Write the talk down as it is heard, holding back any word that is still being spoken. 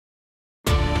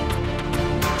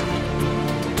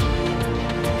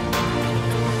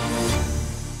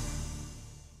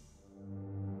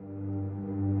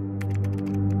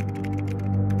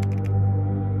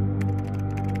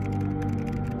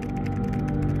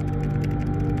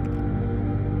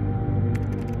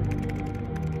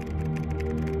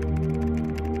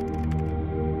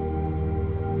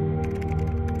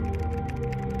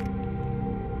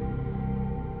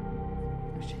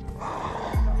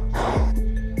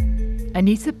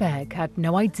Anita Berg had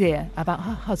no idea about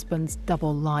her husband's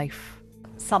double life.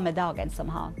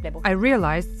 I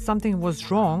realized something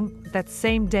was wrong that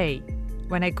same day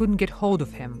when I couldn't get hold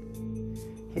of him.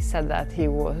 He said that he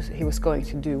was going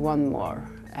to do one more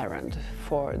errand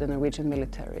for the Norwegian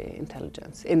military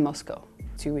intelligence in Moscow.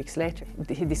 2 weeks later,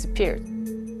 he disappeared.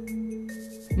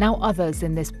 Now others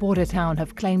in this border town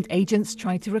have claimed agents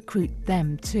tried to recruit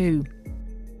them too.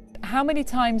 How many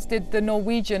times did the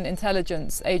Norwegian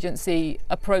intelligence agency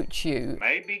approach you?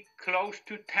 Maybe close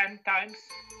to 10 times.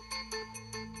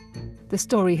 The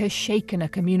story has shaken a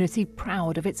community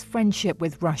proud of its friendship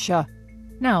with Russia.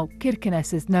 Now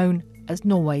Kirkenes is known as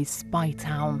Norway's spy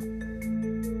town.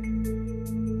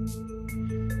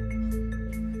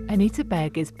 Anita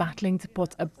Berg is battling to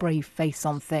put a brave face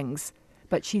on things,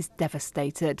 but she's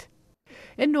devastated.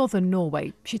 In northern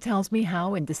Norway, she tells me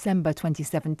how in December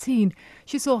 2017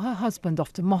 she saw her husband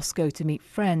off to Moscow to meet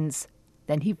friends.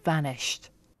 Then he vanished.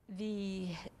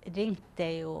 3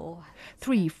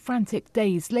 frantic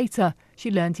days later,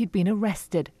 she learned he'd been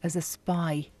arrested as a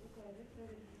spy.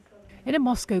 In a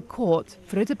Moscow court,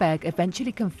 Frode Berg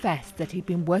eventually confessed that he'd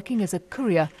been working as a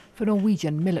courier for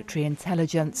Norwegian military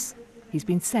intelligence. He's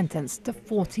been sentenced to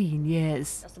 14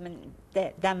 years.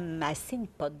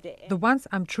 The ones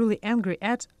I'm truly angry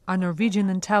at are Norwegian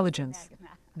intelligence.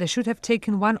 They should have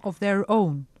taken one of their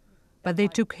own. But they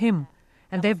took him,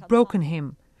 and they've broken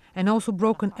him, and also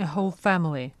broken a whole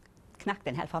family.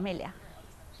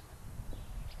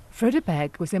 Frode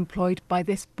Berg was employed by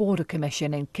this border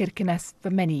commission in Kirkenes for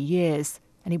many years,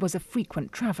 and he was a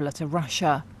frequent traveller to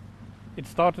Russia. It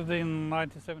started in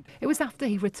 1970. It was after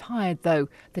he retired, though,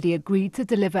 that he agreed to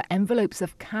deliver envelopes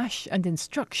of cash and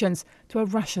instructions to a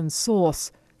Russian source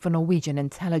for Norwegian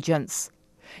intelligence.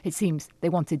 It seems they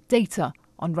wanted data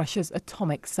on Russia's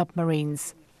atomic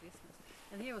submarines.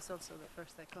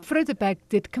 Frode Berg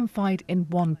did confide in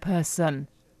one person.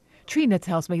 Trina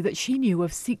tells me that she knew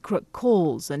of secret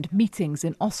calls and meetings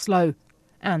in Oslo,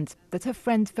 and that her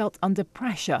friend felt under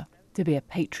pressure to be a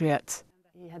patriot.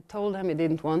 He had told them he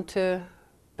didn't want to,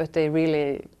 but they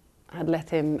really had let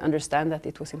him understand that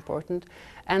it was important.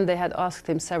 And they had asked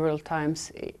him several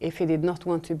times if he did not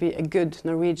want to be a good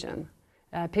Norwegian.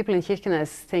 People in Kirkenes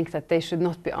think that they should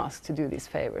not be asked to do these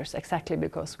favors, exactly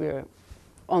because we're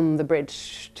on the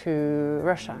bridge to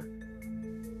Russia.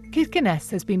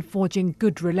 Kirkenes has been forging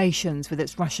good relations with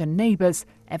its Russian neighbours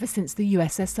ever since the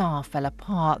USSR fell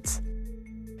apart.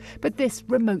 But this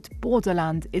remote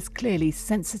borderland is clearly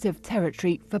sensitive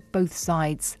territory for both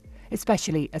sides,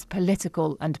 especially as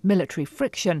political and military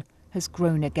friction has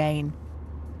grown again.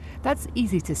 That's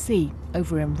easy to see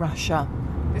over in Russia.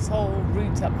 This whole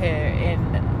route up here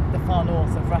in the far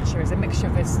north of Russia is a mixture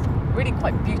of this really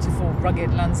quite beautiful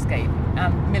rugged landscape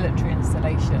and military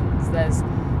installations. There's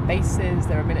bases,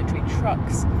 there are military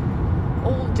trucks,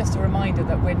 all just a reminder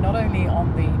that we're not only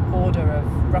on the border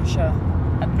of Russia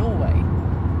and Norway,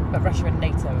 but Russia and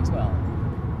NATO as well.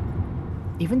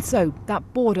 Even so,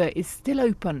 that border is still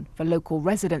open for local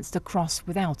residents to cross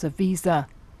without a visa.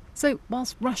 So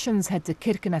whilst Russians head to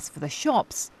Kirkenes for the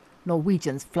shops,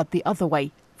 Norwegians flood the other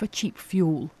way for cheap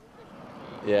fuel.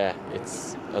 Yeah,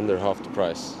 it's under half the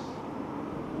price.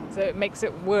 So it makes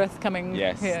it worth coming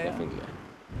yes, here? Yes, definitely.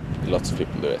 Lots of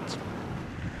people do it.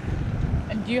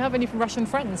 And do you have any Russian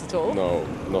friends at all? No,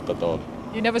 not at all.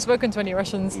 You've never spoken to any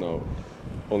Russians? No,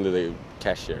 only the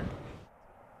cashier.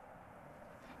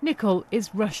 Nikol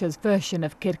is Russia's version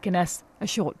of Kirkenes, a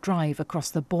short drive across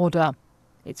the border.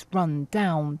 It's run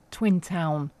down, twin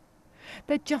town.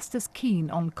 They're just as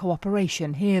keen on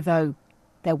cooperation here, though.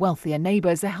 Their wealthier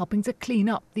neighbours are helping to clean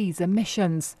up these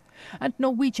emissions. And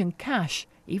Norwegian cash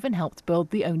even helped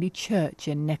build the only church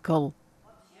in Nikol.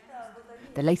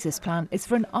 The latest plan is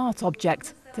for an art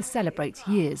object to celebrate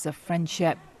years of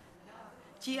friendship.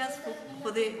 Cheers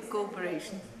for the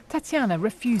cooperation. Tatiana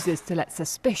refuses to let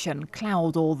suspicion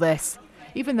cloud all this,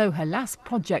 even though her last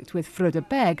project with Frode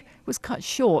Berg was cut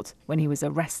short when he was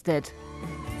arrested.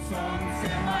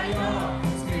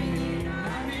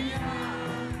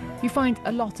 You find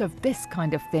a lot of this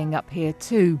kind of thing up here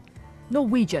too.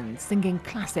 Norwegians singing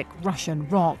classic Russian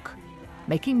rock,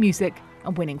 making music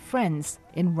and winning friends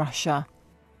in Russia.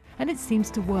 And it seems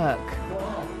to work.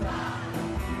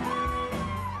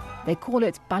 They call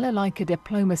it balalaika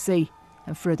diplomacy,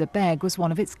 and Frode Berg was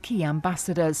one of its key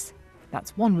ambassadors.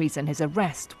 That's one reason his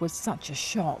arrest was such a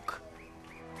shock.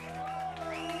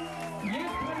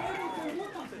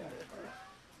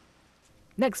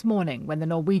 Next morning, when the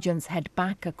Norwegians head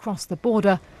back across the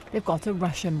border, they've got a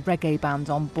Russian reggae band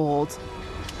on board.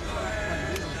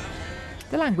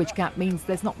 The language gap means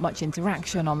there's not much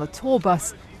interaction on the tour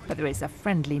bus, but there is a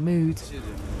friendly mood.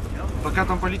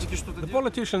 The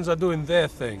politicians are doing their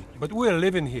thing, but we're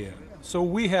living here, so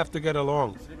we have to get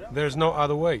along. There's no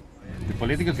other way. The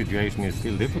political situation is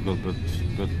still difficult, but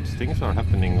things are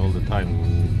happening all the time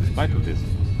despite of this.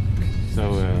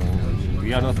 So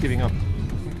we are not giving up.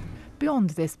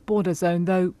 Beyond this border zone,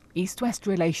 though, East-West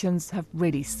relations have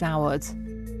really soured.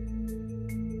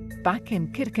 Back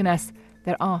in Kirkenes,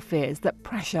 there are fears that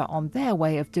pressure on their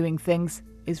way of doing things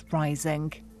is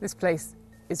rising. This place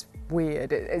is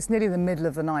weird. It's nearly the middle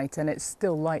of the night and it's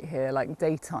still light here, like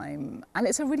daytime. And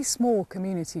it's a really small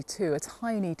community too, a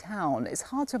tiny town. It's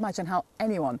hard to imagine how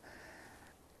anyone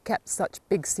kept such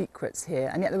big secrets here.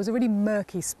 And yet there was a really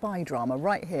murky spy drama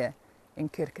right here in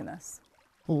Kirkenes.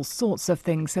 All sorts of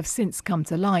things have since come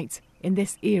to light in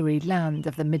this eerie land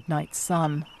of the midnight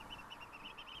sun.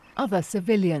 Other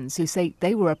civilians who say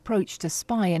they were approached to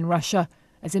spy in Russia,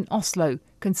 as in Oslo,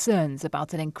 concerns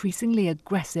about an increasingly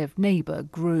aggressive neighbour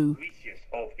grew.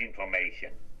 Of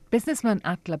information. Businessman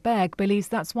Frode Berg believes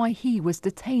that's why he was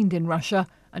detained in Russia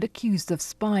and accused of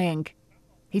spying.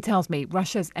 He tells me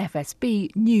Russia's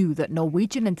FSB knew that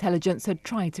Norwegian intelligence had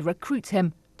tried to recruit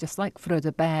him, just like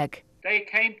Frode Berg. They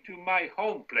came to my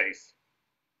home place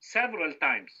several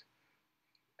times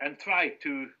and tried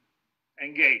to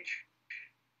engage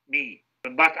me.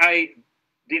 But I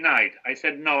denied. I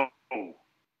said no.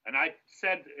 And I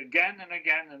said again and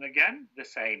again and again the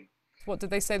same. What did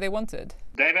they say they wanted?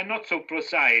 They were not so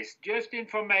precise. Just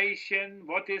information,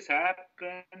 what has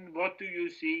happened, what do you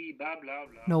see, blah, blah,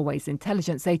 blah. Norway's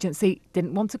intelligence agency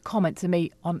didn't want to comment to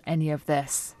me on any of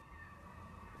this.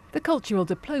 The cultural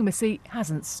diplomacy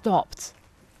hasn't stopped.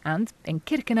 And in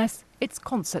Kirkenes, it's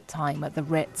concert time at the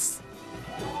Ritz.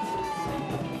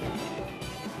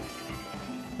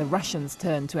 The Russians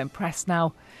turn to impress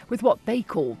now with what they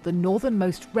call the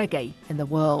northernmost reggae in the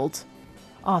world.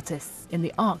 Artists in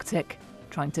the Arctic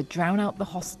trying to drown out the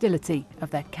hostility of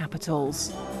their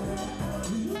capitals.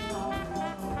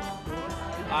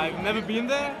 I've never been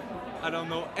there. I don't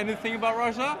know anything about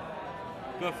Russia.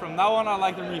 But from now on, I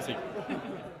like their music.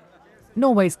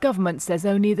 Norway's government says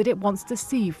only that it wants to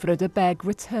see Frode Berg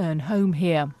return home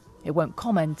here. It won't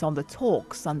comment on the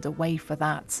talks underway for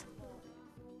that.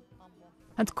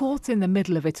 And caught in the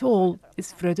middle of it all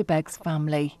is Frode Berg's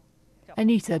family.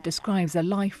 Anita describes a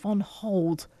life on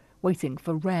hold, waiting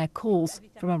for rare calls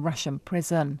from a Russian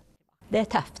prison.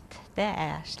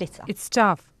 It's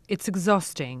tough, it's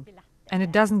exhausting, and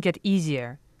it doesn't get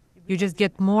easier. You just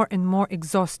get more and more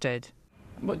exhausted.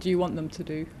 What do you want them to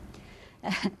do?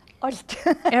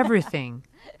 Everything.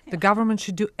 The government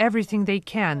should do everything they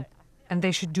can, and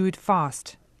they should do it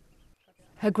fast.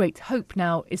 Her great hope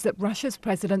now is that Russia's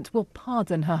president will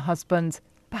pardon her husband,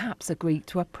 perhaps agree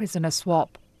to a prisoner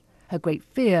swap. Her great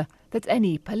fear that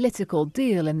any political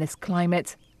deal in this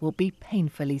climate will be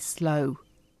painfully slow.